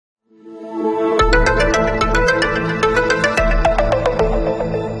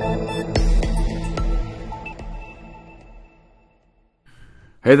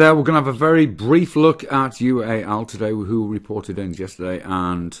Hey there, we're going to have a very brief look at UAL today, who reported earnings yesterday,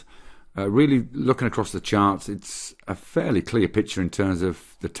 and really looking across the charts, it's a fairly clear picture in terms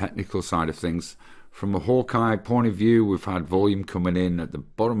of the technical side of things. From a Hawkeye point of view, we've had volume coming in at the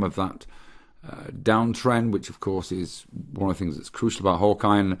bottom of that downtrend, which of course is one of the things that's crucial about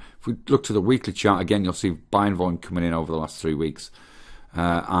Hawkeye. And if we look to the weekly chart again, you'll see buying volume coming in over the last 3 weeks.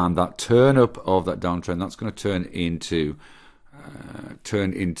 And that turn up of that downtrend, that's going to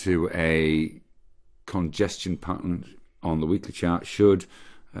turn into a congestion pattern on the weekly chart should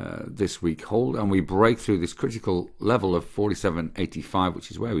this week hold and we break through this critical level of 47.85, which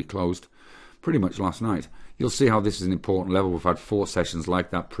is where we closed pretty much last night. You'll see how this is an important level. We've had 4 sessions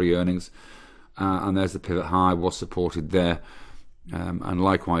like that pre-earnings, and there's the pivot high was supported there, and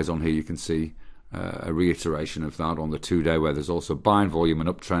likewise on here you can see a reiteration of that on the 2-day, where there's also buying volume and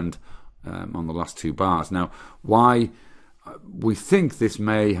uptrend on the last 2 bars. Now, why we think this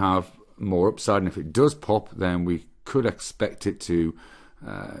may have more upside, and if it does pop, then we could expect it to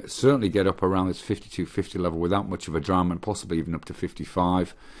certainly get up around this 52.50 level without much of a drama, and possibly even up to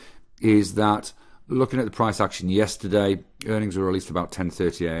 55, is that looking at the price action yesterday, earnings were released about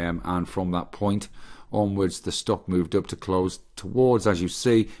 10:30 a.m. and from that point onwards the stock moved up to close towards, as you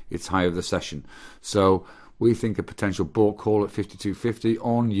see, its high of the session. So we think a potential bought call at 52.50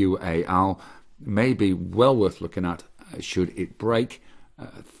 on UAL may be well worth looking at should it break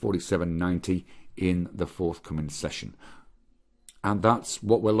 47.90 in the forthcoming session. And that's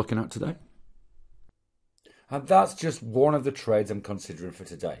what we're looking at today. And that's just one of the trades I'm considering for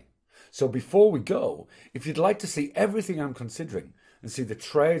today. So before we go, if you'd like to see everything I'm considering and see the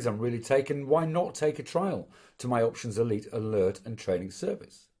trades I'm really taking, why not take a trial to my Options Elite alert and training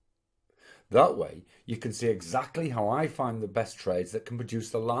service? That way you can see exactly how I find the best trades that can produce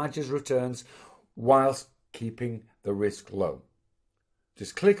the largest returns whilst keeping the risk low.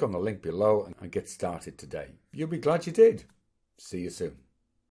 Just click on the link below and get started today. You'll be glad you did. See you soon.